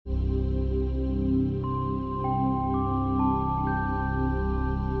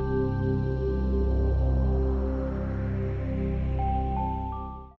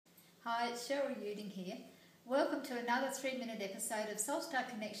it's Cheryl Uding here. Welcome to another 3-minute episode of Soulstar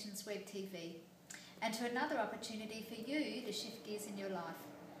Connections webTV and to another opportunity for you to shift gears in your life.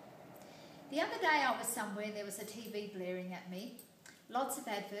 The other day I was somewhere and there was a TV blaring at me, lots of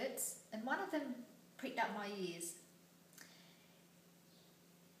adverts, and one of them pricked up my ears.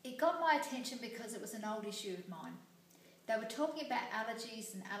 It got my attention because it was an old issue of mine. They were talking about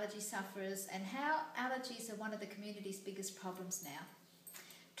allergies and allergy sufferers and how allergies are one of the community's biggest problems now.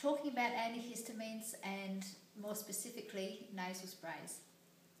 Talking about antihistamines and more specifically nasal sprays.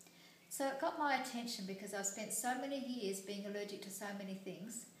 So it got my attention because I've spent so many years being allergic to so many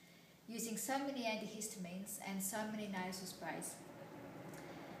things, using so many antihistamines and so many nasal sprays.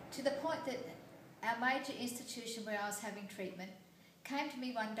 To the point that our major institution where I was having treatment came to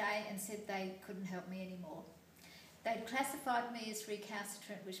me one day and said they couldn't help me anymore. They'd classified me as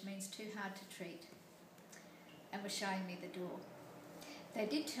recalcitrant, which means too hard to treat, and were showing me the door. They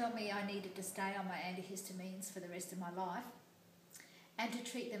did tell me I needed to stay on my antihistamines for the rest of my life and to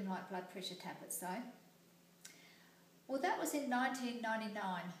treat them like blood pressure tablets though. Well, that was in 1999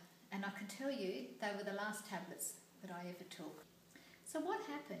 and I can tell you they were the last tablets that I ever took. So what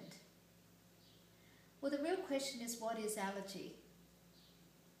happened? Well, the real question is, what is allergy?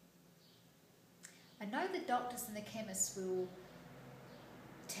 I know the doctors and the chemists will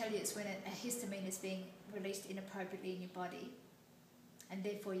tell you it's when a histamine is being released inappropriately in your body, and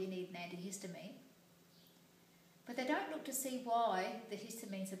therefore you need an antihistamine. But they don't look to see why the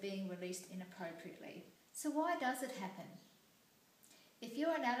histamines are being released inappropriately. So why does it happen? If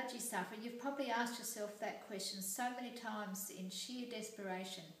you're an allergy sufferer, you've probably asked yourself that question so many times in sheer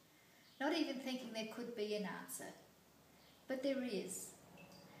desperation, not even thinking there could be an answer. But there is.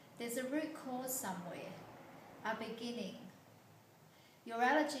 There's a root cause somewhere, a beginning. Your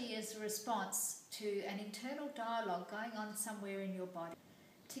allergy is a response to an internal dialogue going on somewhere in your body.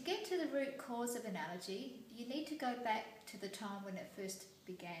 To get to the root cause of an allergy, you need to go back to the time when it first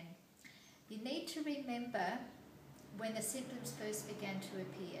began. You need to remember when the symptoms first began to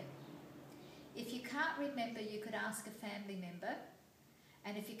appear. If you can't remember, you could ask a family member,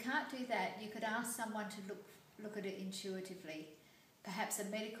 and if you can't do that, you could ask someone to look at it intuitively, perhaps a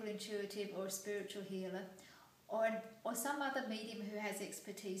medical intuitive or a spiritual healer, or some other medium who has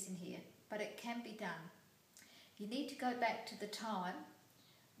expertise in here, but it can be done. You need to go back to the time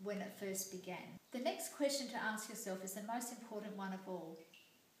when it first began. The next question to ask yourself is the most important one of all,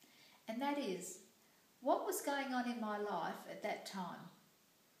 and that is, what was going on in my life at that time?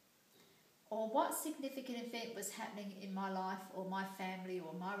 Or what significant event was happening in my life or my family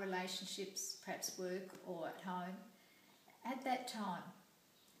or my relationships, perhaps work or at home, at that time?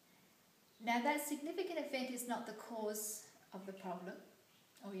 Now, that significant event is not the cause of the problem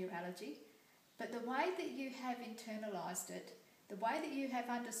or your allergy, but the way that you have internalised it, the way that you have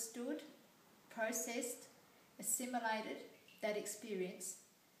understood, processed, assimilated that experience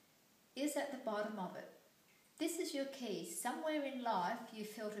is at the bottom of it. This is your key. Somewhere in life you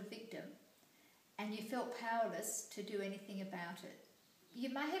felt a victim and you felt powerless to do anything about it.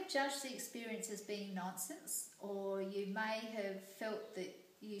 You may have judged the experience as being nonsense, or you may have felt that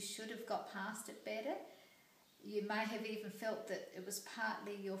you should have got past it better. You may have even felt that it was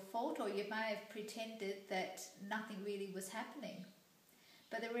partly your fault, or you may have pretended that nothing really was happening.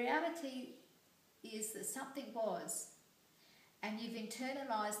 But the reality is that something was, and you've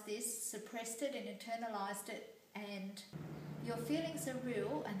internalised this, suppressed it and internalised it, and your feelings are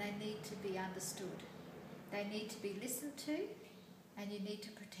real and they need to be understood. They need to be listened to, and you need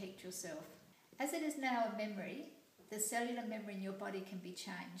to protect yourself. As it is now a memory, the cellular memory in your body can be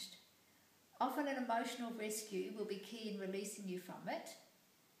changed. Often an emotional rescue will be key in releasing you from it,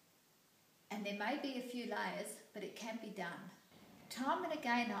 and there may be a few layers, but it can be done. Time and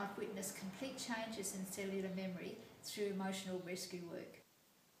again I've witnessed complete changes in cellular memory through emotional rescue work.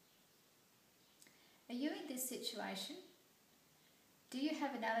 Are you in this situation? Do you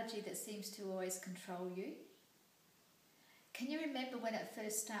have an allergy that seems to always control you? Can you remember when it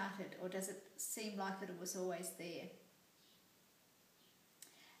first started, or does it seem like that it was always there?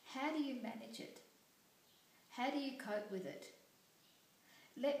 How do you manage it? How do you cope with it?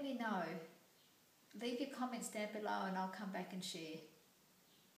 Let me know. Leave your comments down below and I'll come back and share.